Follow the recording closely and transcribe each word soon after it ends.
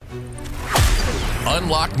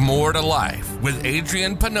Unlock More to Life with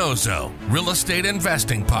Adrian Panozzo, Real Estate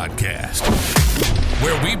Investing Podcast,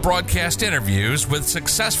 where we broadcast interviews with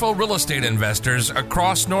successful real estate investors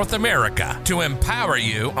across North America to empower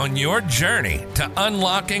you on your journey to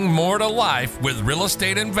unlocking more to life with real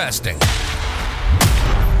estate investing.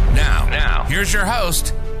 Now, here's your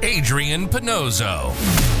host, Adrian Panozzo.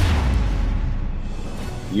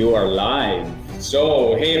 You are live.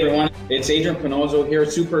 So, hey everyone, it's Adrian Panozzo here.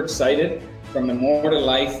 Super excited from the More to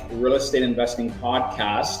Life Real Estate Investing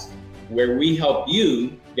Podcast, where we help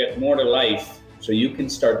you get more to life so you can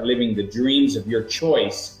start living the dreams of your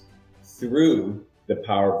choice through the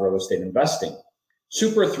power of real estate investing.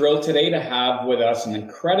 Super thrilled today to have with us an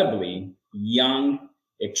incredibly young,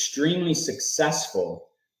 extremely successful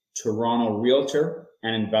Toronto realtor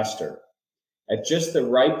and investor. At just the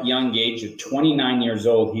ripe young age of 29 years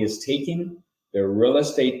old, he has taken the real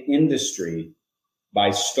estate industry by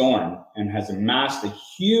storm and has amassed a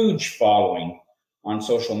huge following on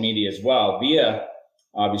social media as well, via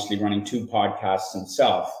obviously running 2 podcasts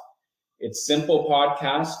himself. It's Simple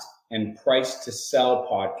Podcast and Price to Sell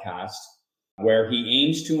Podcast, where he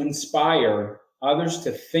aims to inspire others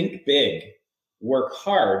to think big, work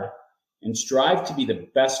hard, and strive to be the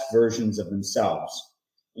best versions of themselves.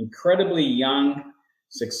 Incredibly young,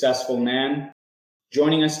 successful man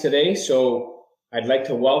joining us today. So I'd like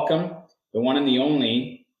to welcome the one and the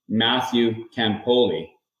only Matthew Campoli.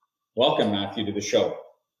 Welcome, Matthew, to the show.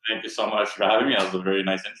 Thank you so much for having me. That was a very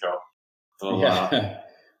nice intro. So, you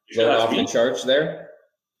sure that's off me? The charts there?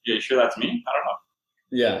 Yeah, you sure that's me? I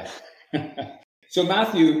don't know. Yeah. So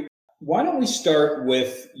Matthew, why don't we start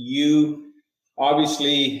with you?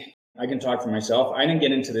 Obviously, I can talk for myself. I didn't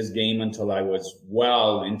get into this game until I was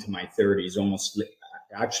well into my 30s,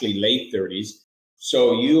 actually late 30s.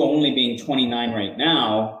 So you only being 29 right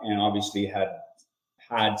now, and obviously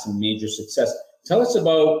had some major success. Tell us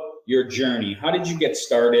about your journey. How did you get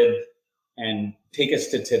started, and take us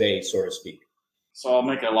to today, so to speak? So I'll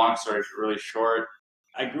make a long story really short.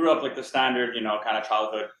 I grew up like the standard, kind of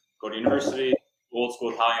childhood, go to university, old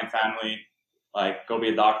school Italian family, like go be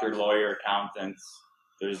a doctor, lawyer, accountant.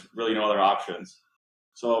 There's really no other options.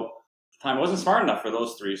 So time wasn't smart enough for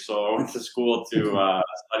those 3. So I went to school to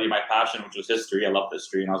study my passion, which was history. I loved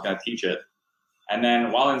history and I was going to teach it. And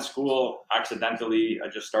then while in school, accidentally, I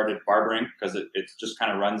just started barbering because it just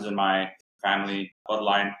kind of runs in my family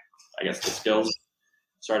bloodline, I guess, the skills.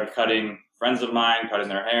 Started cutting friends of mine, cutting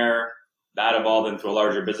their hair. That evolved into a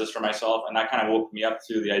larger business for myself. And that kind of woke me up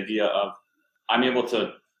to the idea of I'm able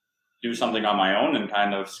to do something on my own and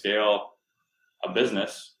kind of scale a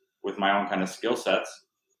business with my own kind of skill sets.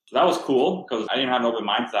 So that was cool because I didn't have an open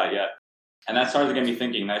mind to that yet. And that started to get me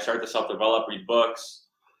thinking. And I started to self-develop, read books,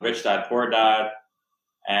 Rich Dad, Poor Dad,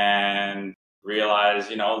 and realize,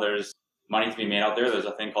 there's money to be made out there. There's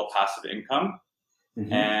a thing called passive income.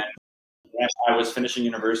 Mm-hmm. And when I was finishing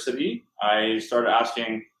university, I started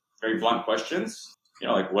asking very blunt questions,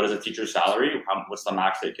 like what is a teacher's salary? What's the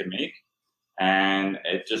max they can make? And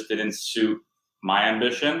it just didn't suit my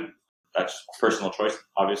ambition. That's personal choice,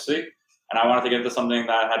 obviously. And I wanted to get into something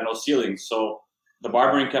that had no ceiling. So the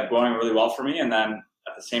barbering kept going really well for me. And then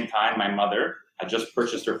at the same time, my mother had just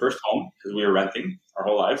purchased her first home because we were renting our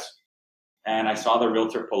whole lives. And I saw the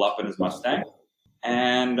realtor pull up in his Mustang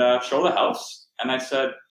and show the house. And I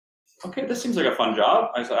said, okay, this seems like a fun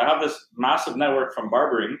job. I said, I have this massive network from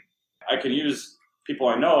barbering. I can use people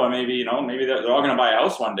I know, and maybe they're all going to buy a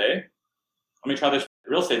house one day. Let me try this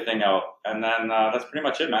real estate thing out. And then that's pretty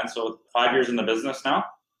much it, man. So 5 years in the business now,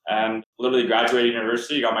 and literally graduated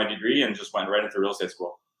university, got my degree, and just went right into real estate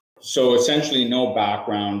school. So essentially no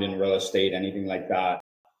background in real estate, anything like that?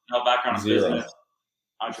 No background in business,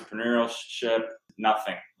 entrepreneurship,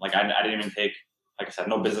 nothing. Like I didn't even take, like I said,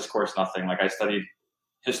 no business course, nothing. Like I studied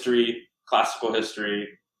history, classical history.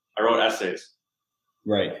 I wrote essays.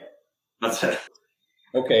 Right. That's it.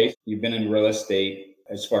 Okay. You've been in real estate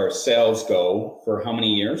as far as sales go for how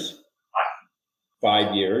many years?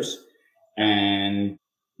 5 years. And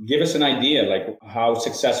give us an idea, like how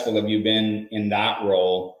successful have you been in that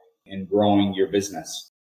role in growing your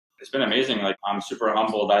business? It's been amazing. Like I'm super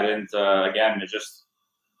humbled. I didn't, it's just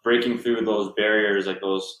breaking through those barriers, like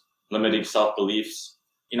those limiting self-beliefs.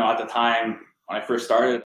 At the time when I first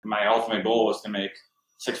started, my ultimate goal was to make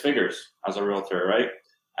 6 figures as a realtor, right?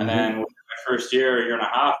 And then within my first year and a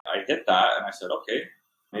half, I hit that and I said, okay,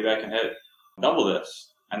 maybe I can hit double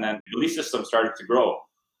this. And then the belief system started to grow.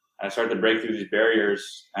 And I started to break through these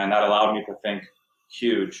barriers, and that allowed me to think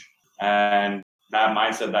huge. And that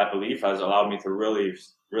mindset, that belief has allowed me to really,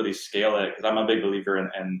 really scale it, because I'm a big believer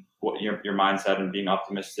in what your mindset and being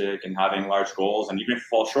optimistic and having large goals. And even if you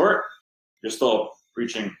fall short, you're still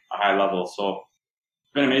reaching a high level. So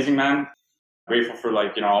it's been amazing, man. Grateful for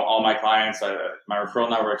all my clients. My referral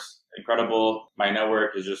network's incredible. My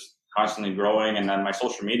network is just constantly growing. And then my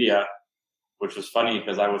social media, which was funny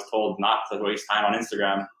because I was told not to waste time on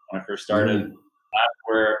Instagram when I first started. That's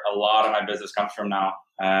where a lot of my business comes from now.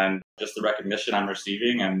 And just the recognition I'm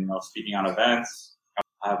receiving and speaking on events.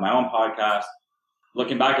 I have my own podcast.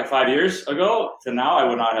 Looking back at 5 years ago to now, I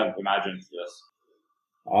would not have imagined this.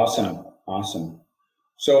 Awesome.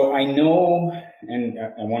 So I know, and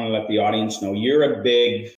I want to let the audience know, you're a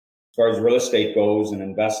big, as far as real estate goes and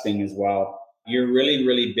investing as well, you're really,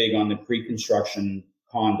 really big on the pre-construction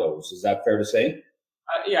condos. Is that fair to say?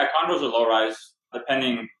 Yeah, condos are low rise.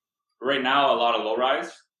 Depending, right now, a lot of low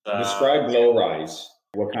rise. Describe low rise.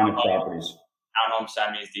 What kind of properties? Townhome,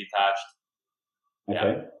 semis, detached.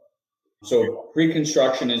 Okay. Yeah. So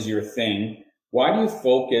pre-construction is your thing. Why do you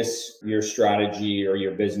focus your strategy or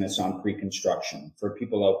your business on pre-construction? For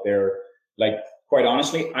people out there, quite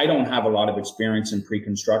honestly, I don't have a lot of experience in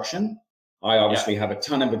pre-construction. I obviously have a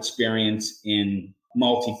ton of experience in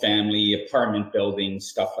multifamily, apartment buildings,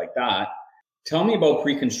 stuff like that. Tell me about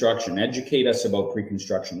pre-construction. Educate us about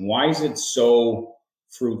pre-construction. Why is it so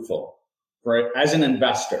fruitful as an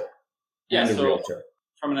investor and a realtor?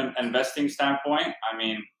 From an investing standpoint,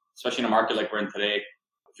 especially in a market like we're in today,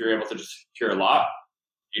 if you're able to just secure a lot,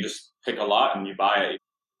 you just pick a lot and you buy it.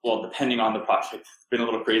 Well, depending on the project, it's been a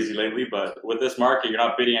little crazy lately, but with this market, you're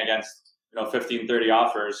not bidding against 15, 30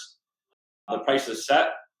 offers. The price is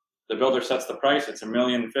set. The builder sets the price. It's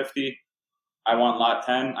 $1,050,000. I want lot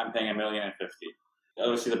 10. I'm paying $1,050,000.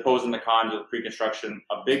 Obviously, the pros and the cons of pre-construction.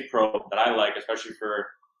 A big pro that I like, especially for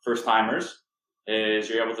first timers, is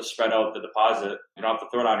you're able to spread out the deposit. You don't have to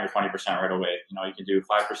throw down your 20% right away. You can do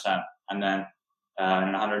 5%, and then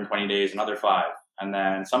in 120 days, another 5%. And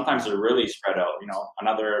then sometimes they're really spread out,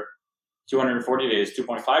 another 240 days,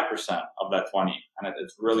 2.5% of that 20. And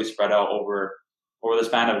it's really spread out over the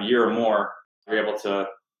span of a year or more. You're able to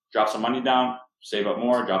drop some money down, save up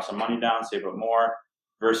more, drop some money down, save up more,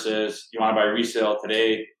 versus you want to buy resale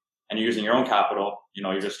today and you're using your own capital.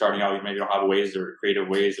 You're just starting out, you maybe don't have ways or creative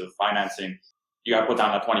ways of financing. You got to put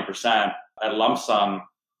down that 20%. That lump sum,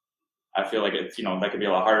 I feel like it's, that could be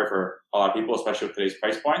a lot harder for a lot of people, especially with today's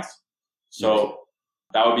price points. So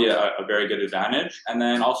that would be a very good advantage. And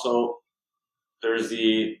then also there's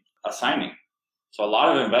the assigning. So a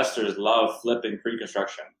lot of investors love flipping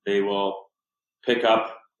pre-construction. They will pick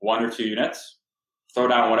up 1 or 2 units, throw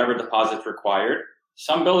down whatever deposit's required.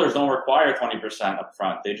 Some builders don't require 20% up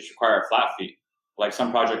front. They just require a flat fee. Like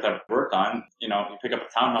some project I've worked on, you pick up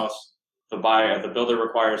a townhouse, the builder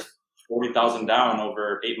requires $40,000 down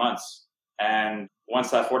over 8 months. And once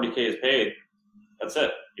that $40K is paid, that's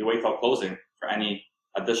it. You wait till closing for any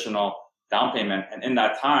additional down payment. And in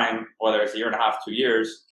that time, whether it's a year and a half, 2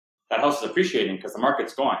 years, that house is appreciating because the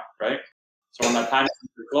market's going, right? So when that time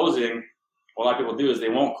for closing, what a lot of people do is they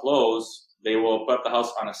won't close. They will put the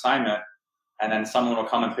house on assignment, and then someone will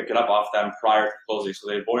come and pick it up off them prior to closing. So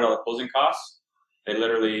they avoid all the closing costs. They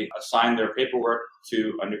literally assign their paperwork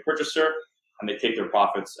to a new purchaser, and they take their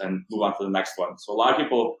profits and move on to the next one. So a lot of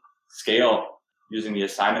people scale using the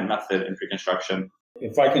assignment method in pre-construction.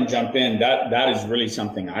 If I can jump in, that is really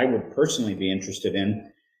something I would personally be interested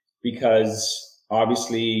in, because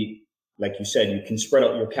obviously, like you said, you can spread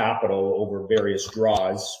out your capital over various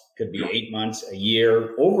draws. Could be 8 months, a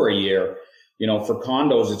year, over a year. For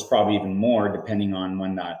condos, it's probably even more depending on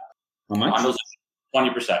how much? Condos,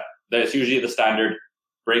 20%. That's usually the standard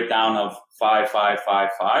breakdown of 5, 5, 5,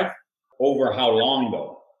 5. Over how long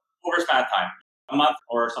though? Over a span of time. A month,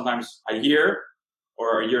 or sometimes a year,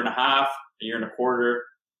 or a year and a half, a year and a quarter.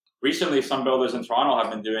 Recently, some builders in Toronto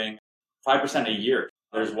have been doing 5% a year.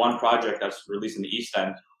 There's one project that's released in the East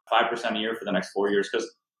End, 5% a year for the next 4 years,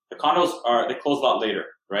 because the condos they close a lot later,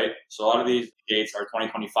 right? So a lot of these dates are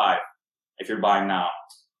 2025 if you're buying now.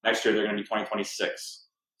 Next year, they're going to be 2026.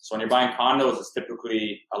 So when you're buying condos, it's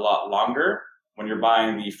typically a lot longer. When you're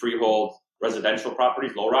buying the freehold residential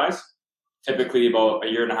properties, low rise, typically about a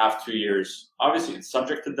year and a half, 2 years. Obviously, it's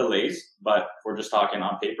subject to delays, but if we're just talking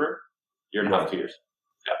on paper, year and a half, 2 years.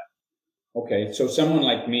 Yeah. Okay, so someone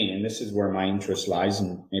like me, and this is where my interest lies,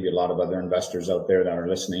 and maybe a lot of other investors out there that are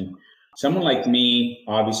listening. Someone like me,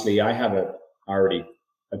 obviously, I have already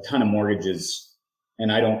a ton of mortgages,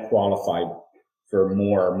 and I don't qualify for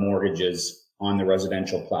more mortgages on the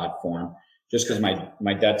residential platform, just because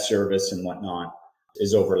my debt service and whatnot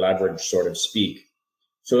is over leveraged, so to speak.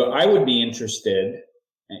 So I would be interested,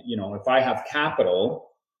 if I have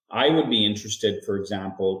capital, I would be interested, for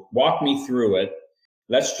example, walk me through it.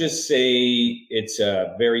 Let's just say it's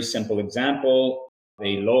a very simple example.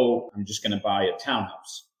 I'm just going to buy a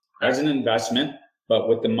townhouse as an investment, but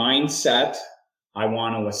with the mindset, I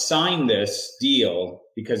want to assign this deal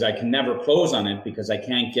because I can never close on it because I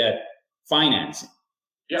can't get financing.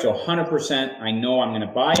 Yep. So 100%, I know I'm going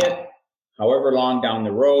to buy it. However long down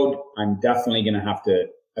the road, I'm definitely going to have to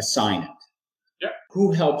assign it. Yep.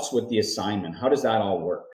 Who helps with the assignment? How does that all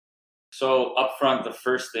work? So upfront, the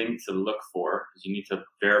first thing to look for is you need to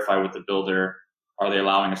verify with the builder, are they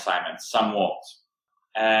allowing assignments? Some won't.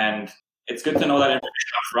 And it's good to know that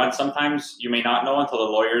information up front. Sometimes you may not know until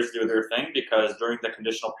the lawyers do their thing, because during the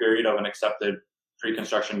conditional period of an accepted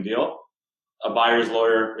pre-construction deal, a buyer's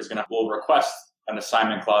lawyer will request an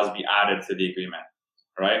assignment clause be added to the agreement,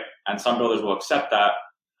 right? And some builders will accept that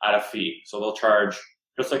at a fee. So they'll charge,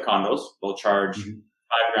 just like condos, they'll charge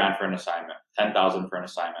 $5,000 for an assignment, $10,000 for an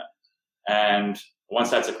assignment. And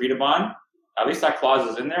once that's agreed upon, at least that clause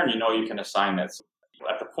is in there and you know you can assign it. So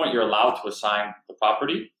at the point you're allowed to assign the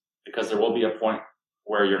property, because there will be a point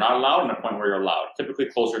where you're not allowed and a point where you're allowed, typically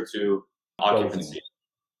closer to occupancy.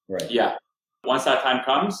 Right. Yeah. Once that time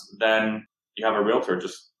comes, then you have a realtor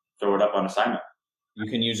just throw it up on assignment. You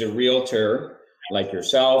can use a realtor like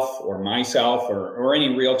yourself or myself or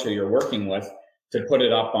any realtor you're working with to put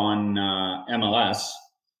it up on MLS,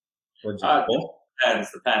 for example.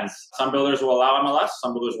 Depends. Some builders will allow MLS,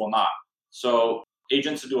 some builders will not. So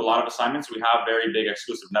agents who do a lot of assignments, we have very big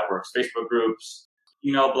exclusive networks, Facebook groups,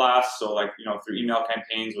 email blasts. So through email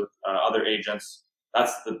campaigns with other agents,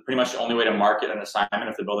 that's pretty much the only way to market an assignment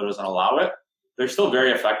if the builder doesn't allow it. They're still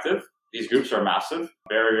very effective. These groups are massive,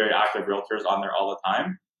 very, very active realtors on there all the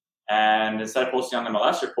time. And instead of posting on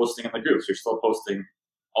MLS, you're posting in the groups. You're still posting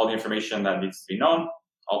all the information that needs to be known,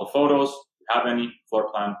 all the photos, if you have any,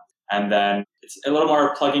 floor plan. And then it's a little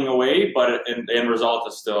more plugging away, but the end result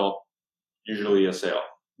is still usually a sale.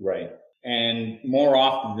 Right. And more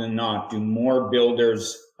often than not, do more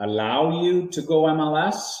builders allow you to go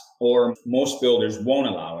MLS, or most builders won't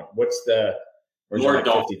allow it? More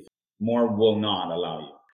don't. 50? More will not allow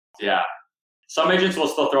you. Yeah. Some agents will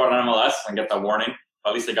still throw it on MLS and get that warning.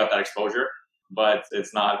 At least they got that exposure, but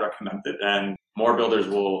it's not recommended. And more builders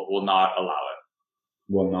will not allow it.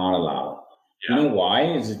 Will not allow it. Yeah. You know why?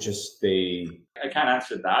 Is it just I can't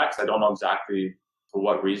answer that because I don't know exactly for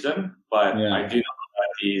what reason, but yeah. I do know that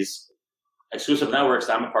these exclusive networks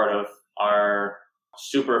that I'm a part of are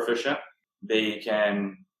super efficient. They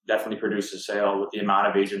can definitely produce a sale with the amount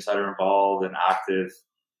of agents that are involved and active.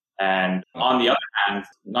 And on the other hand,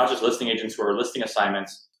 not just listing agents who are listing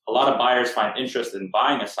assignments, a lot of buyers find interest in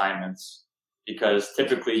buying assignments because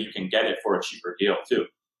typically you can get it for a cheaper deal too.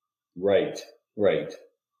 Right.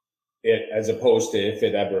 As opposed to if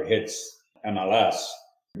it ever hits MLS,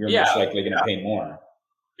 you're most likely going to pay more.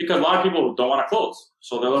 Because a lot of people don't want to close.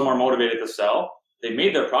 So they're a little more motivated to sell. They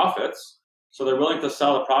made their profits. So they're willing to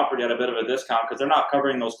sell the property at a bit of a discount because they're not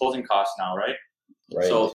covering those closing costs now, right? Right.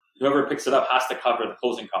 So whoever picks it up has to cover the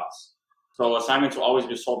closing costs. So assignments will always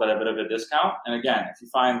be sold at a bit of a discount. And again, if you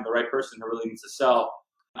find the right person who really needs to sell,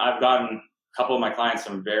 I've gotten a couple of my clients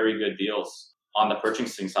some very good deals on the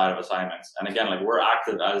purchasing side of assignments. And again, we're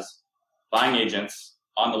active as buying agents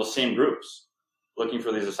on those same groups looking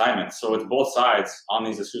for these assignments. So it's both sides on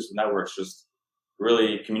these exclusive networks, just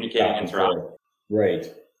really communicating, interacting.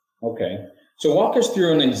 Right. Okay. So walk us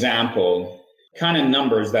through an example, kind of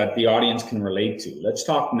numbers that the audience can relate to. Let's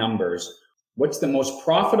talk numbers. What's the most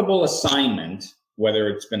profitable assignment, whether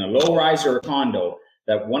it's been a low rise or a condo,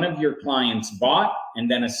 that one of your clients bought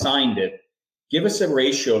and then assigned it? Give us a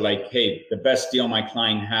ratio like, hey, the best deal my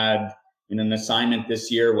client had in an assignment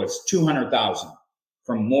this year was $200,000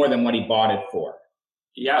 from more than what he bought it for.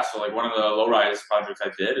 Yeah, so one of the low-rise projects I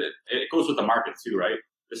did, it goes with the market too, right?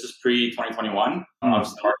 This is pre-2021.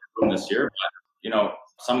 Obviously, the market boomed this year, but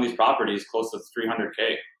some of these properties close to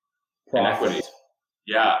 $300K in equity.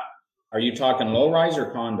 Yeah. Are you talking low-rise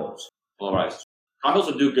or condos? Low-rise. Condos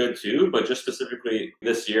will do good too, but just specifically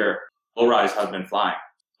this year, low-rise has been flying.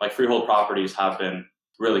 Freehold properties have been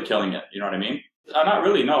really killing it. You know what I mean? Not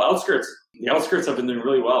really. No, outskirts. The outskirts have been doing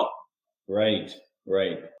really well. Right.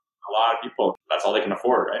 A lot of people, that's all they can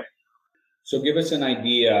afford, right? So give us an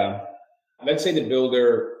idea. Let's say the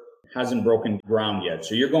builder hasn't broken ground yet.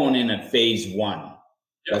 So you're going in at phase one,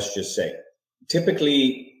 let's just say.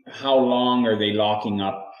 Typically, how long are they locking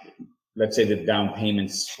up? Let's say the down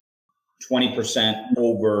payment's 20%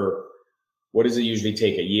 over, what does it usually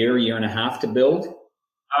take? A year and a half to build?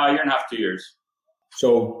 A year and a half, 2 years.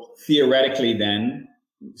 So theoretically then,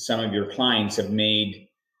 some of your clients have made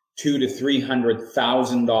 $200,000 to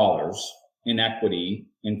 $300,000 in equity,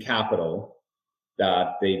 in capital,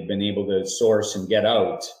 that they've been able to source and get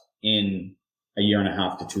out in a year and a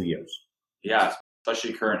half to 2 years. Yeah,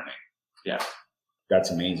 especially currently. Yeah.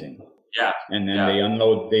 That's amazing. Yeah. And then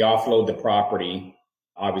they offload the property,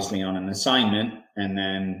 obviously on an assignment, and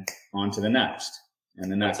then on to the next,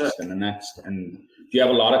 and the next, and the next. And do you have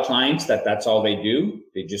a lot of clients that's all they do?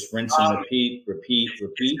 They just rinse and repeat? It's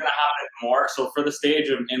going to happen more. So for the stage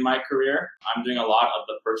in my career, I'm doing a lot of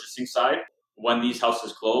the purchasing side. When these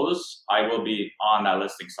houses close, I will be on that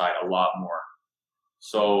listing side a lot more.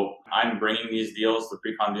 So I'm bringing these deals, the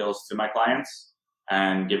pre-con deals, to my clients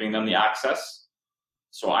and giving them the access.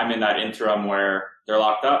 So I'm in that interim where they're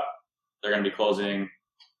locked up. They're going to be closing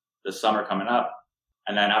this summer coming up.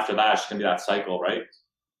 And then after that, it's going to be that cycle, right?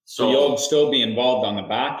 So you'll still be involved on the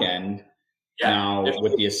back end now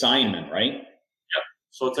with the assignment, right? Yep.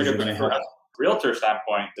 So it's like from a realtor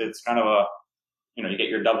standpoint, it's kind of you get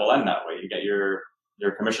your double end that way. You get your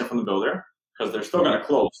commission from the builder because they're still going to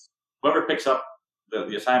close. Whoever picks up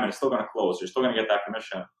the assignment is still going to close. You're still going to get that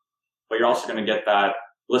commission, but you're also going to get that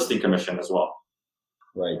listing commission as well.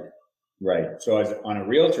 Right. So on a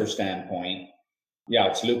realtor standpoint,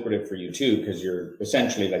 it's lucrative for you too, because you're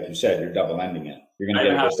essentially, like you said, you're double ending it. You're going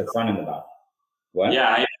to get both the front and the back. What? Yeah,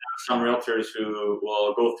 I have some realtors who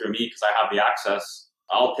will go through me because I have the access.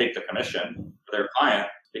 I'll take the commission for their client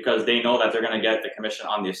because they know that they're going to get the commission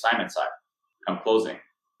on the assignment side come closing.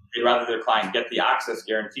 They'd rather their client get the access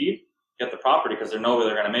guaranteed, get the property, because they know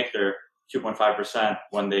they're going to make their 2.5%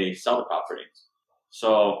 when they sell the property.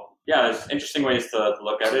 So there's interesting ways to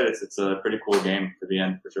look at it. It's a pretty cool game to be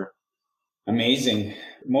in for sure. Amazing.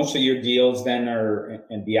 Most of your deals then are,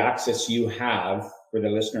 and the access you have for the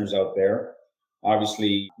listeners out there,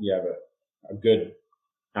 obviously you have a good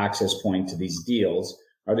access point to these deals.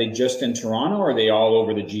 Are they just in Toronto, or are they all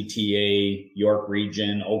over the GTA, York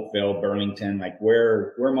region, Oakville, Burlington? Like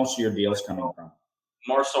where are most of your deals coming from?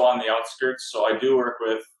 More so on the outskirts. So I do work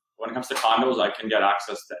with, when it comes to condos, I can get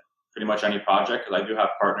access to pretty much any project because I do have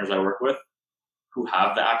partners I work with who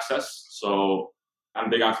have the access. So I'm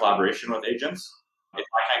big on collaboration with agents. If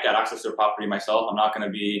I can't get access to a property myself, I'm not going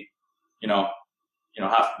to be,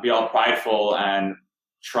 have to be all prideful and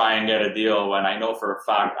try and get a deal when I know for a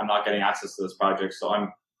fact I'm not getting access to this project. So I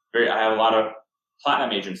have a lot of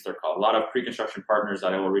platinum agents, they're called, a lot of pre-construction partners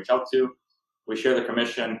that I will reach out to. We share the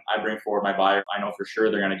commission. I bring forward my buyer. I know for sure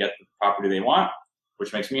they're going to get the property they want,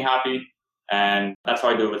 which makes me happy. And that's how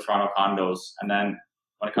I do it with Toronto condos. And then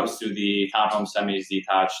when it comes to the townhome semis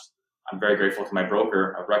detached, I'm very grateful to my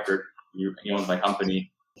broker of record. He owns my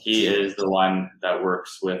company. He is the one that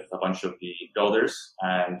works with a bunch of the builders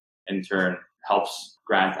and in turn helps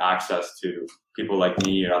grant access to people like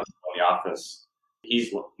me or others in the office.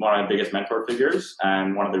 He's one of my biggest mentor figures.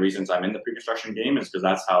 And one of the reasons I'm in the pre-construction game is because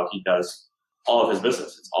that's how he does all of his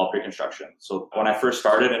business. It's all pre-construction. So when I first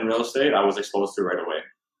started in real estate, I was exposed to it right away.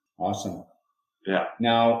 Awesome. Yeah.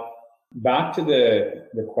 Now, back to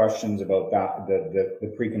the questions about that,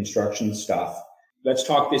 the pre-construction stuff. Let's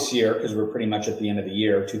talk this year because we're pretty much at the end of the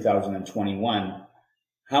year, 2021.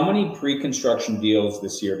 How many pre-construction deals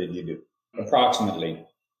this year did you do? Approximately.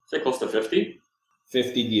 Say close to 50.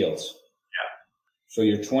 50 deals. Yeah. So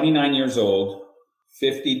you're 29 years old,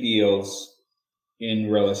 50 deals in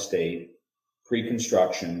real estate,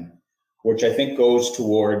 pre-construction, which I think goes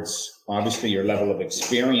towards obviously your level of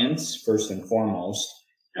experience, first and foremost.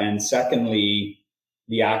 And secondly,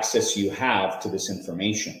 the access you have to this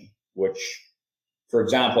information, which, for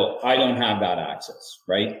example, I don't have that access,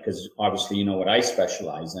 right? Because obviously, you know what I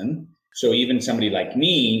specialize in. So even somebody like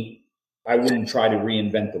me, I wouldn't try to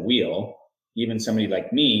reinvent the wheel. Even somebody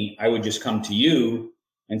like me, I would just come to you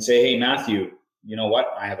and say, hey, Matthew, you know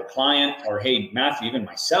what? I have a client, or hey, Matthew, even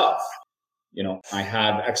myself, I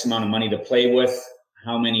have X amount of money to play with.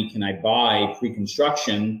 How many can I buy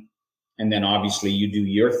pre-construction? And then obviously you do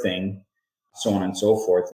your thing, so on and so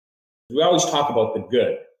forth. We always talk about the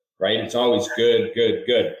good, right? It's always good, good,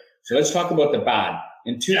 good. So let's talk about the bad.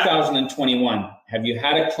 In 2021, have you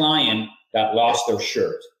had a client that lost their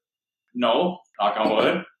shirt? No, knock on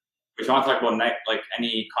wood. If you want to talk about like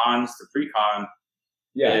any cons to pre-con,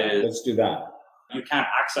 let's do that. You can't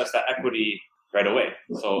access that equity right away.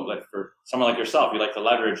 So like for someone like yourself, you like to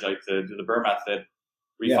leverage, like to do the BRRRR method,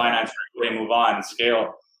 refinance right away, move on, and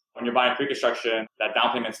scale. When you're buying pre-construction, that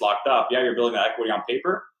down payment's locked up. Yeah, you're building that equity on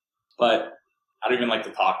paper, but I don't even like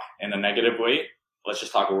to talk in a negative way. Let's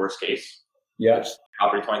just talk a worst case. Yeah.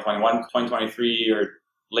 Property 2021, 2023, or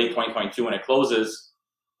late 2022 when it closes.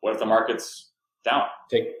 What if the market's down?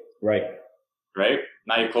 Right.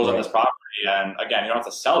 Now you close on this property, and again, you don't have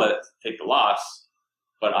to sell it, take the loss,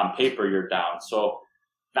 but on paper you're down. So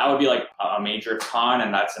that would be like a major con,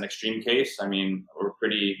 and that's an extreme case. I mean, we're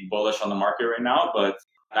pretty bullish on the market right now, but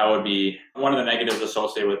That would be one of the negatives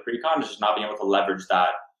associated with pre-con, is just not being able to leverage that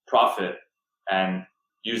profit and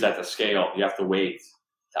use that to scale. You have to wait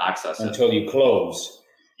to access it until you close.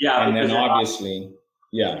 Yeah, and then obviously,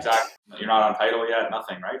 exactly. You're not on title yet,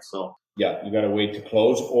 nothing, right? So yeah, you got to wait to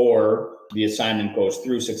close, or the assignment goes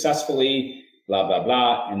through successfully, blah, blah,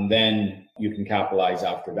 blah, and then you can capitalize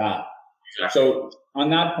after that. Exactly. So on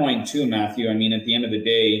that point too, Matthew, I mean, at the end of the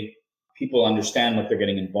day, people understand what they're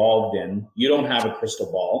getting involved in. You don't have a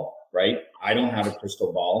crystal ball, right? I don't have a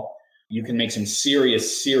crystal ball. You can make some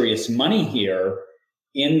serious, serious money here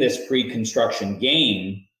in this pre-construction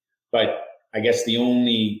game. But I guess the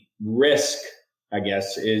only risk,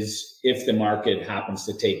 is if the market happens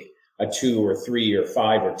to take a 2 or 3 or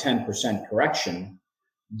 5 or 10% correction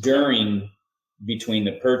between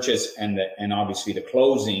the purchase and obviously the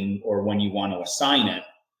closing, or when you want to assign it,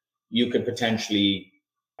 you could potentially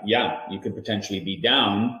be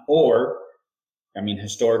down. Or, I mean,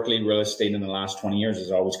 historically, real estate in the last 20 years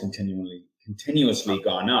has always continuously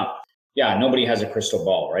gone up. Yeah, nobody has a crystal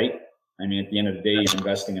ball, right? I mean, at the end of the day, you're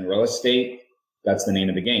investing in real estate. That's the name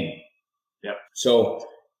of the game. Yep. So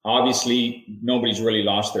obviously, nobody's really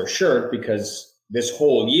lost their shirt, because this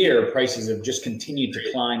whole year, prices have just continued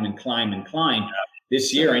to climb and climb and climb.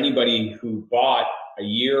 This year, anybody who bought a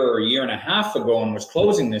year or a year and a half ago and was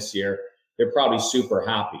closing this year, they're probably super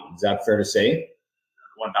happy. Is that fair to say?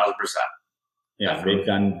 1,000%. Yeah, Definitely. they've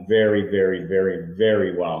done very, very, very,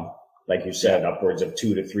 very well. Like you said, upwards of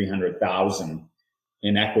 200,000 to 300,000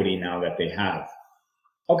 in equity now that they have.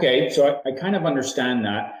 Okay, so I kind of understand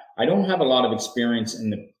that. I don't have a lot of experience in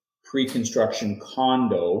the pre-construction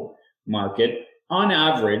condo market. On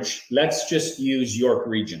average, let's just use York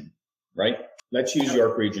Region, right? Let's use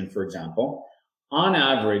York Region, for example. On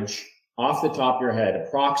average, off the top of your head,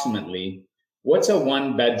 approximately, what's a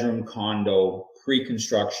 1-bedroom condo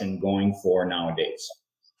pre-construction going for nowadays?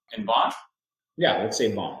 In Vaughan? Yeah, let's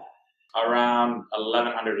say Vaughan. Around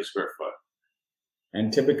 1,100 a square foot.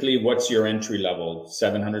 And typically, what's your entry level?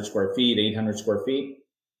 700 square feet, 800 square feet?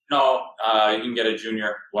 No, you can get a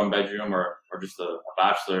junior 1-bedroom or just a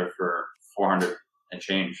bachelor for 400 and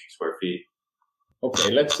change square feet.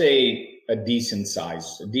 Okay, let's say a decent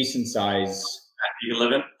size. You can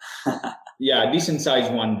live in? Yeah, a decent size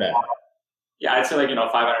 1-bed. Yeah, I'd say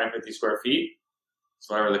 550 square feet.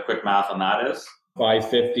 So whatever the quick math on that is.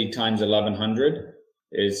 550 times 1,100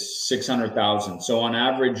 is 600,000. So on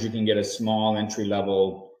average, you can get a small entry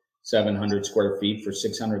level 700 square feet for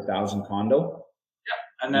 600,000 condo.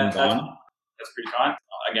 Yeah, and then that's pretty common.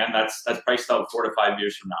 Again, that's priced out 4 to 5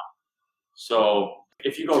 years from now. So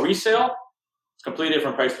if you go resale, it's a completely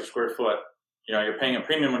different price per square foot. You're paying a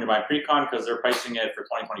premium when you buy pre-con because they're pricing it for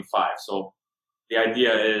 2025. So the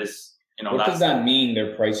idea is, what does that mean?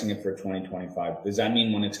 They're pricing it for 2025. Does that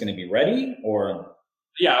mean when it's going to be ready, or?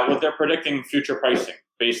 Yeah, well, they're predicting future pricing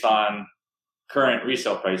based on current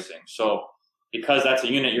resale pricing. So because that's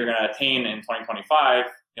a unit you're going to attain in 2025,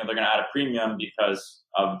 they're going to add a premium because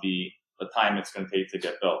of the time it's going to take to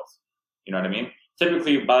get built. You know what I mean?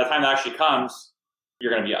 Typically, by the time that actually comes,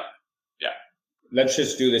 you're going to be up. Yeah. Let's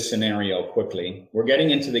just do this scenario quickly. We're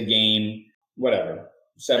getting into the game, whatever,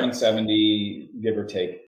 770, give or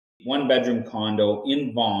take. 1-bedroom condo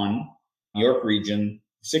in Vaughan, York Region,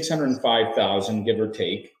 605,000, give or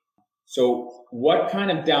take. So what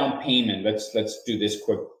kind of down payment, let's do this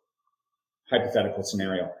quick hypothetical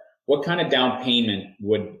scenario. What kind of down payment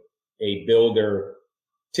would a builder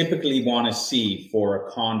typically want to see for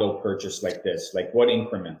a condo purchase like this? Like what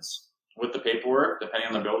increments? With the paperwork, depending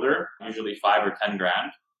on the builder, usually 5 or 10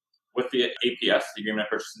 grand. With the APS, the Agreement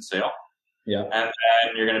of Purchase and Sale. Yeah. And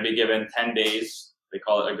then you're going to be given 10 days. They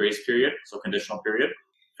call it a grace period, so conditional period,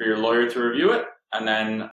 for your lawyer to review it. And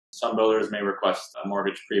then some builders may request a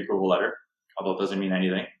mortgage pre-approval letter, although it doesn't mean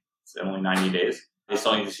anything. It's only 90 days. They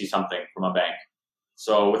still need to see something from a bank.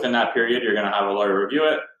 So within that period, you're going to have a lawyer review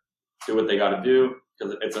it, do what they got to do,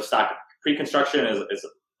 because it's a stack. Pre-construction is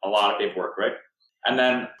a lot of paperwork, right? And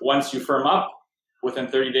then once you firm up, within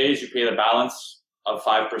 30 days, you pay the balance of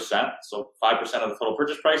 5%. So 5% of the total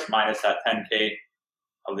purchase price minus that $10K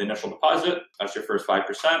of the initial deposit. That's your first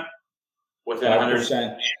 5%. Within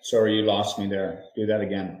 5%. Sorry, you lost me there. Do that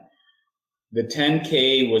again. The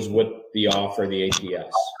 10K was with the offer, the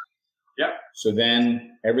APS. Yeah. So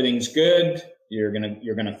then everything's good. You're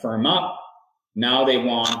gonna firm up. Now they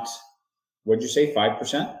want, what'd you say,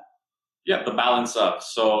 5%? Yeah, the balance of.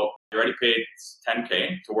 So you already paid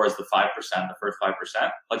 10K towards the 5%, the first 5%.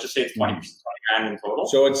 Let's just say it's 20 grand in total.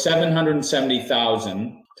 So it's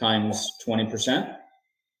 770,000 times 20%.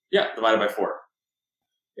 Yeah, divided by 4.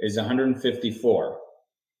 Is 154.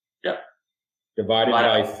 Yeah. divided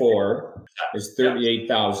by 4 is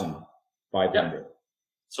 38,500. Yep.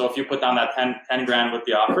 So if you put down that 10 grand with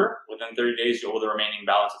the offer, within 30 days, you owe the remaining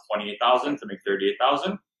balance of 28,000 to make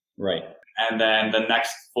 38,000. Right. And then the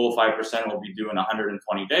next full 5% will be due in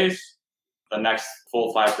 120 days. The next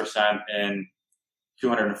full 5% in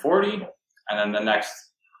 240. And then the next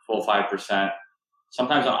full 5%,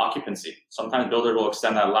 sometimes on occupancy. Sometimes builders will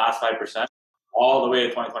extend that last 5% all the way to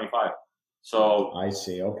 2025. So I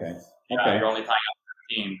see. Okay. Yeah, you're only tying up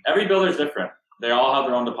 15. Every builder is different. They all have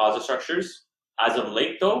their own deposit structures. As of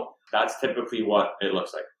late, though, that's typically what it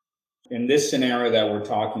looks like. In this scenario that we're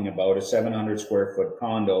talking about, a 700 square foot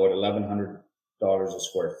condo at $1,100 a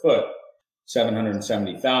square foot,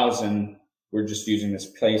 770,000. We're just using this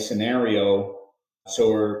play scenario.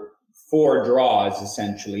 So we're 4 draws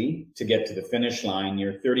essentially to get to the finish line.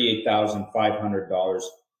 You're $38,500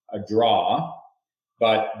 a draw,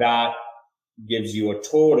 but that gives you a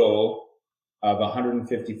total of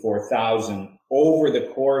 $154,000 over the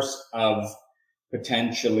course of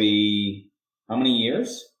potentially how many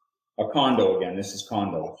years? A condo again. This is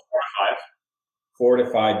condo. 4 to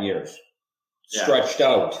 5 years. Yeah. Stretched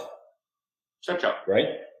out.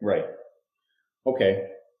 Right? Right. Okay.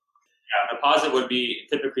 Yeah, deposit would be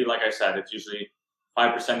typically, like I said, it's usually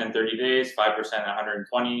 5% in 30 days, 5% in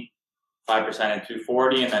 120, 5% in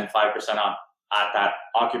 240, and then 5% on at that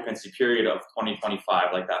occupancy period of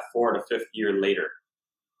 2025, like that 4th to 5th year later.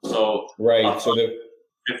 So right. So the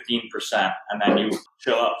 15%, and then you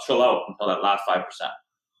chill out until that last 5%.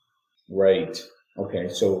 Right. Okay.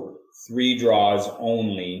 So 3 draws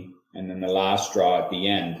only, and then the last draw at the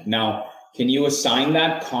end. Now, can you assign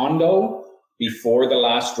that condo before the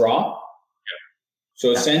last draw? Yeah.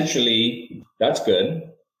 So essentially, that's good.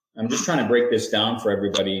 I'm just trying to break this down for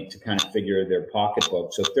everybody to kind of figure their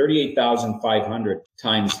pocketbook. So 38,500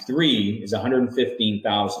 times 3 is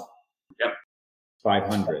 115,000. Yep.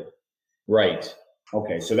 500. Right.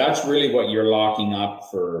 Okay. So that's really what you're locking up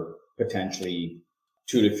for potentially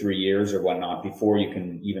 2 to 3 years or whatnot before you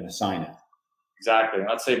can even assign it. Exactly.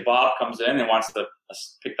 Let's say Bob comes in and wants to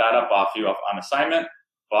pick that up off you on assignment.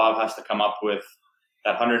 Bob has to come up with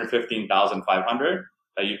that 115,500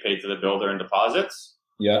 that you paid to the builder in deposits.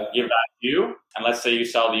 Yeah. Give that to you, and let's say you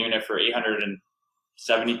sell the unit for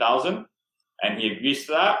 870,000, and he agrees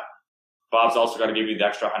to that. Bob's also got to give you the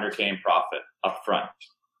extra 100K in profit up front.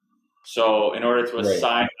 So in order to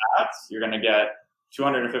assign that, you're going to get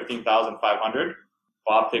 215,500.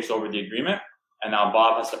 Bob takes over the agreement, and now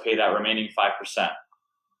Bob has to pay that remaining 5%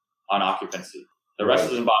 on occupancy. The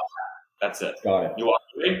rest is in Bob's hands. That's it. Got it. You walk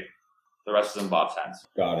away. The rest is in Bob's hands.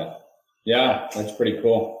 Got it. Yeah, that's pretty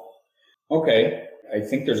cool. Okay. I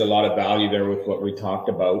think there's a lot of value there with what we talked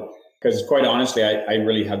about, because quite honestly, I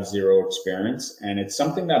really have zero experience, and it's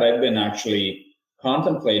something that I've been actually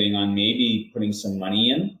contemplating on maybe putting some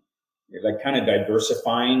money in, like kind of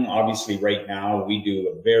diversifying. Obviously right now we do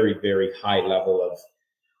a very, very high level of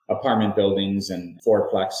apartment buildings and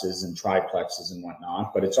fourplexes and triplexes and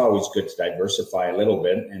whatnot, but it's always good to diversify a little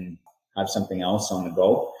bit and have something else on the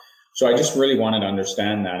go. So I just really wanted to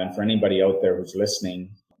understand that. And for anybody out there who's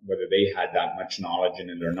listening, whether they had that much knowledge in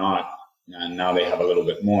it or not, and now they have a little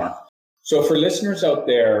bit more. So for listeners out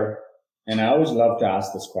there, and I always love to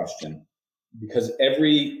ask this question, because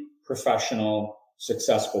every professional,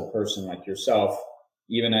 successful person like yourself,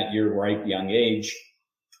 even at your ripe young age,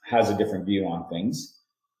 has a different view on things.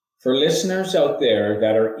 For listeners out there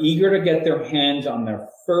that are eager to get their hands on their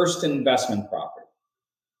first investment property,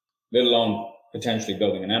 let alone potentially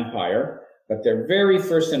building an empire, but their very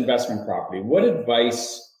first investment property, what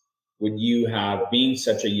advice would you have, being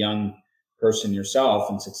such a young person yourself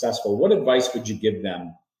and successful, what advice would you give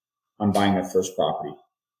them on buying their first property?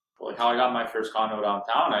 Well, like how I got my first condo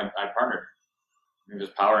downtown, I partnered. I think there's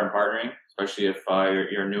power in partnering, especially if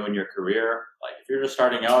you're new in your career. Like if you're just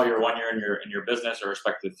starting out, you're 1 year in your business or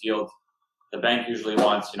respective field, the bank usually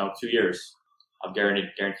wants 2 years of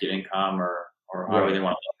guaranteed income or however they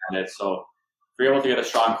want to look at it. So if you're able to get a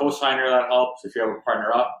strong co-signer, that helps. If you're able to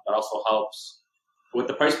partner up, that also helps. With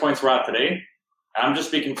the price points we're at today, and I'm just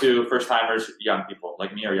speaking to first timers, young people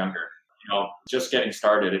like me or younger, just getting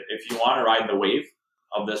started. If you want to ride the wave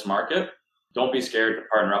of this market, don't be scared to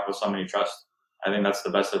partner up with somebody you trust. I think that's the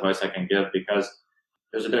best advice I can give, because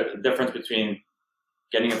there's a difference between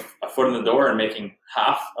getting a foot in the door and making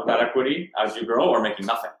half of that equity as you grow, or making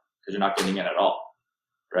nothing because you're not getting in at all,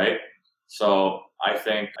 right? So I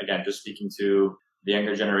think, again, just speaking to the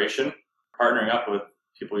younger generation, partnering up with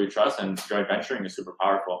people you trust and joint venturing is super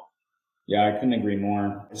powerful. Yeah, I couldn't agree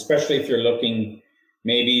more, especially if you're looking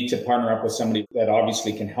maybe to partner up with somebody that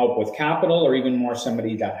obviously can help with capital, or even more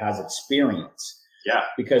somebody that has experience. Yeah.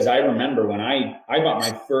 Because I remember when I bought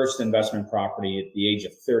my first investment property at the age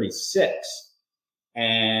of 36,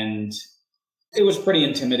 and it was pretty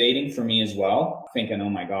intimidating for me as well, thinking, oh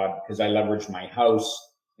my God, because I leveraged my house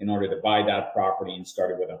in order to buy that property and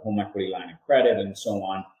started with a home equity line of credit and so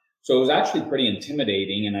on. So it was actually pretty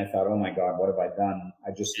intimidating. And I thought, oh my God, what have I done?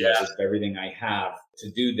 I just leveraged everything I have to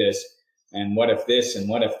do this. And what if this and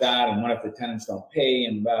what if that? And what if the tenants don't pay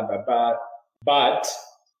and blah, blah, blah. But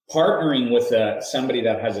partnering with somebody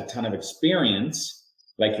that has a ton of experience,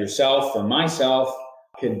 like yourself or myself,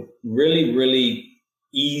 could really, really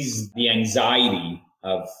ease the anxiety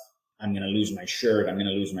of, I'm going to lose my shirt,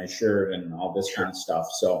 and all this kind of stuff.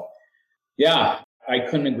 So yeah, I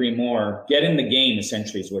couldn't agree more. Get in the game,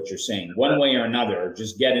 essentially, is what you're saying. One way or another,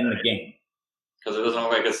 just get in the game. Because it doesn't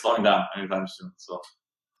look like it's slowing down anytime soon. So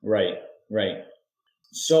Right.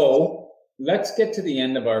 So let's get to the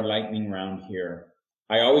end of our lightning round here.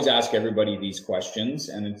 I always ask everybody these questions,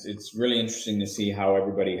 and it's really interesting to see how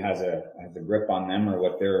everybody has a grip on them or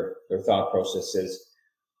what their thought process is.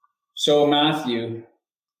 So Matthew,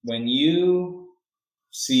 when you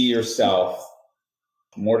see yourself,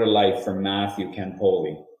 more to life from Matthew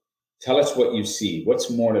Campoli, tell us what you see. What's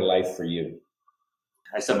more to life for you?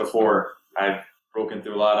 I said before, I've broken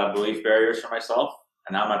through a lot of belief barriers for myself,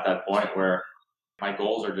 and now I'm at that point where my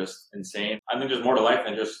goals are just insane. I think there's more to life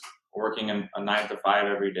than just working in a 9 to 5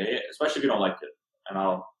 every day, especially if you don't like it. And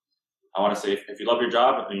I want to say, if you love your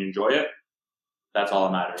job and you enjoy it, that's all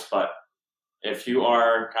that matters. But if you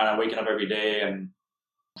are kind of waking up every day and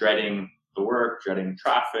dreading the work, dreading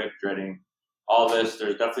traffic, dreading all this,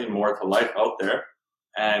 there's definitely more to life out there.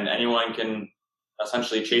 And anyone can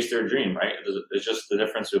essentially chase their dream, right? It's just the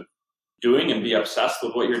difference of doing and be obsessed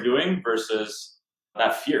with what you're doing versus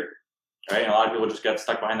that fear, right? And a lot of people just get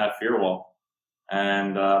stuck behind that fear wall.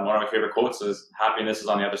 And one of my favorite quotes is, happiness is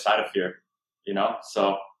on the other side of fear,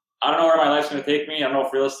 So I don't know where my life's going to take me. I don't know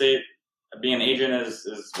if real estate, being an agent is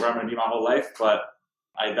where I'm going to be my whole life, but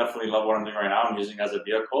I definitely love what I'm doing right now. I'm using it as a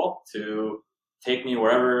vehicle to take me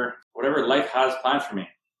whatever life has planned for me.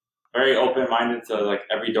 Very open-minded to like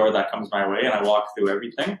every door that comes my way, and I walk through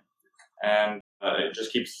everything, and it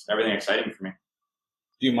just keeps everything exciting for me.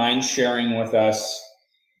 Do you mind sharing with us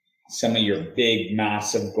some of your big,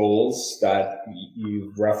 massive goals that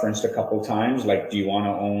you've referenced a couple of times? Like, do you want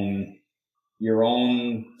to own your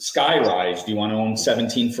own skyrise? Do you want to own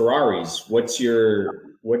 17 Ferraris? What's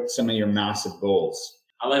some of your massive goals?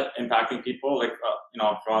 I like impacting people. Like, if you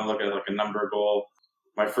want to look at like a number goal,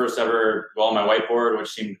 my first ever goal on my whiteboard, which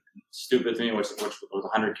seemed stupid to me, which was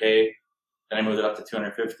 100K. Then I moved it up to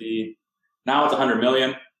 250. Now it's 100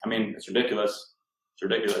 million. I mean, it's ridiculous.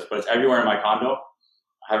 But it's everywhere in my condo.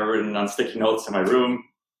 I have it written on sticky notes in my room,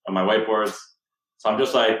 on my whiteboards. So I'm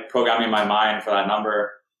just like programming my mind for that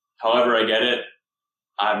number. However I get it,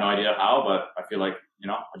 I have no idea how, but I feel like,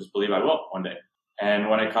 I just believe I will one day. And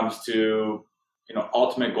when it comes to,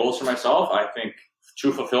 ultimate goals for myself, I think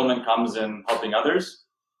true fulfillment comes in helping others.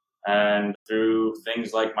 And through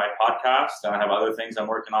things like my podcast, and I have other things I'm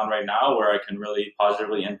working on right now where I can really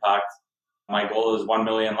positively impact. My goal is 1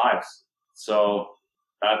 million lives. So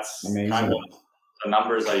that's amazing. Kind of the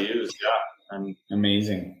numbers I use. Yeah. And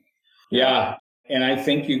amazing. Yeah. And I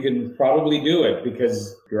think you can probably do it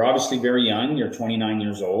because you're obviously very young. You're 29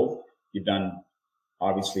 years old. You've done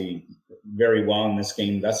obviously very well in this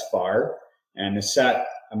game thus far. And to set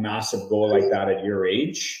a massive goal like that at your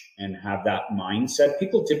age and have that mindset,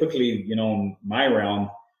 people typically, in my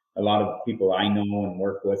realm, a lot of people I know and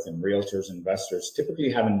work with and realtors, investors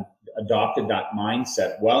typically haven't adopted that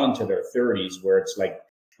mindset well into their 30s where it's like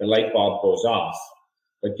the light bulb goes off.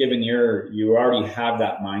 But given you already have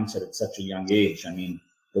that mindset at such a young age, I mean,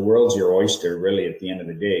 the world's your oyster, really, at the end of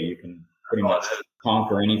the day. You can pretty much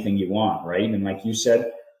conquer anything you want, right? And like you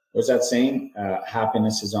said, what's that saying?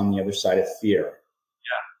 Happiness is on the other side of fear.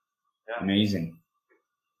 Yeah. Amazing.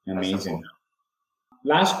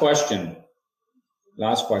 Last question.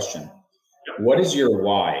 Yep. What is your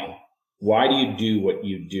why? Why do you do what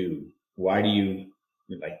you do? Why do you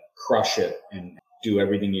crush it and do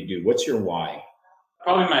everything you do? What's your why?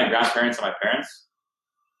 Probably my grandparents and my parents,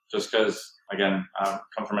 just because, again, I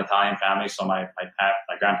come from an Italian family. So my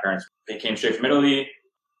grandparents, they came straight from Italy,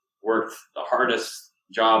 worked the hardest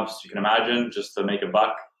jobs you can imagine just to make a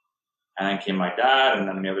buck. And then came my dad, and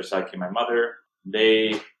then on the other side came my mother.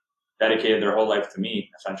 They dedicated their whole life to me,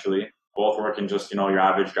 essentially. Both working just, your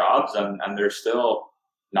average jobs, and they're still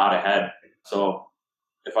not ahead. So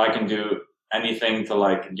if I can do anything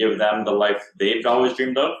to give them the life they've always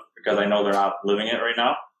dreamed of, because I know they're not living it right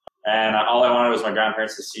now. And all I wanted was my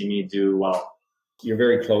grandparents to see me do well. You're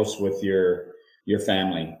very close with your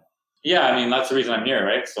family. Yeah, I mean, that's the reason I'm here,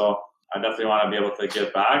 right? So I definitely want to be able to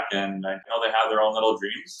give back, and I know they have their own little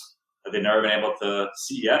dreams that they've never been able to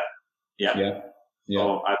see yet. Yeah.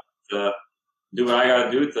 So I have to do what I got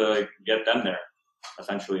to do to get them there,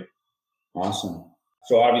 essentially. Awesome.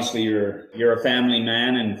 So obviously you're a family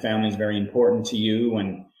man, and family is very important to you,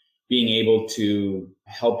 and being able to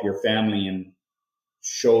help your family and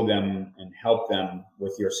show them and help them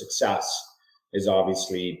with your success is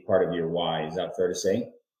obviously part of your why. Is that fair to say?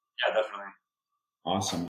 Yeah, definitely.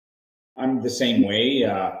 Awesome. I'm the same way.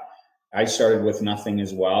 I started with nothing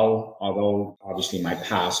as well, although obviously my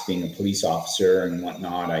past being a police officer and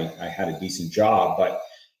whatnot, I had a decent job, but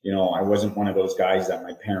I wasn't one of those guys that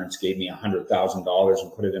my parents gave me $100,000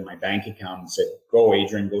 and put it in my bank account and said, go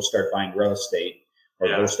Adrian, go start buying real estate, or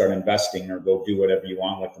go start investing, or go do whatever you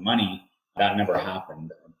want with the money. That never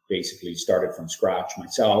happened. I basically started from scratch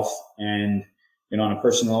myself. And, on a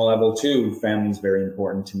personal level too, family is very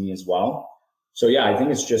important to me as well. So yeah, I think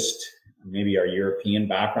it's just maybe our European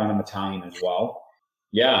background. I'm Italian as well.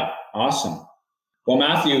 Yeah, awesome. Well,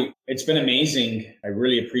 Matthew, it's been amazing. I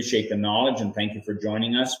really appreciate the knowledge, and thank you for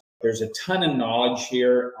joining us. There's a ton of knowledge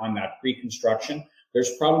here on that pre-construction.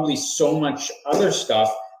 There's probably so much other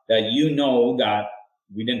stuff that that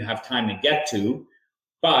we didn't have time to get to,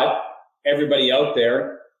 but everybody out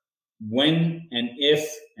there, when and if,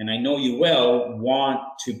 and I know you will, want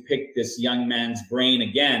to pick this young man's brain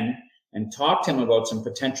again and talk to him about some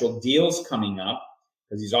potential deals coming up,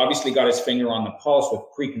 because he's obviously got his finger on the pulse with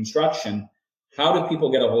pre-construction. How do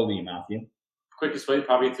people get a hold of you, Matthew? Quickest way,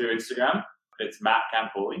 probably through Instagram. It's Matt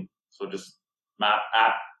Campoli. So just Matt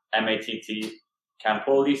at MATT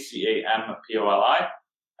Campoli, CAMPOLI.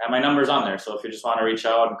 And my number's on there. So if you just want to reach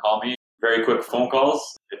out and call me, very quick phone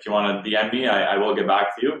calls. If you want to DM me, I will get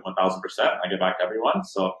back to you 1,000%. I get back to everyone.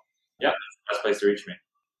 So yeah, that's the best place to reach me.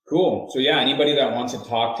 Cool. So yeah, anybody that wants to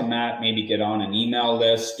talk to Matt, maybe get on an email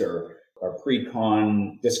list or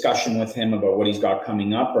pre-con discussion with him about what he's got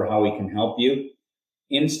coming up or how he can help you.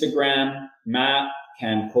 Instagram, Matt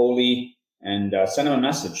Campoli, and send him a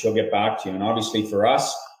message. He'll get back to you. And obviously for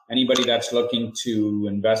us, anybody that's looking to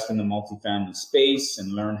invest in the multifamily space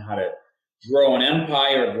and learn how to grow an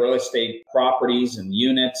empire of real estate properties and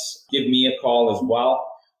units, give me a call as well,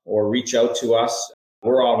 or reach out to us.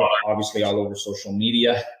 We're obviously all over social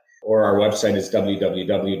media, or our website is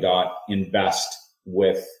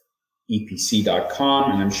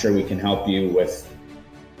www.investwithepc.com. And I'm sure we can help you with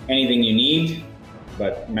anything you need,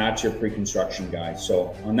 but Matt's your pre-construction guy.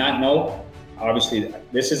 So on that note, obviously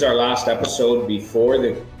this is our last episode before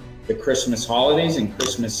the Christmas holidays and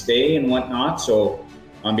Christmas Day and whatnot. So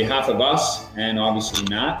on behalf of us and obviously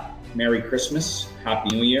Matt, Merry Christmas,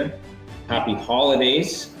 Happy New Year, Happy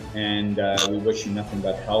Holidays, and we wish you nothing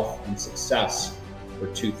but health and success for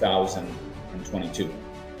 2022.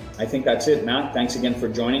 I think that's it, Matt. Thanks again for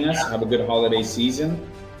joining us. Have a good holiday season,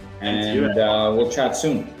 and we'll chat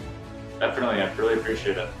soon. Definitely. I really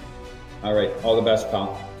appreciate it. All right. All the best,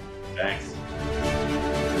 pal. Thanks.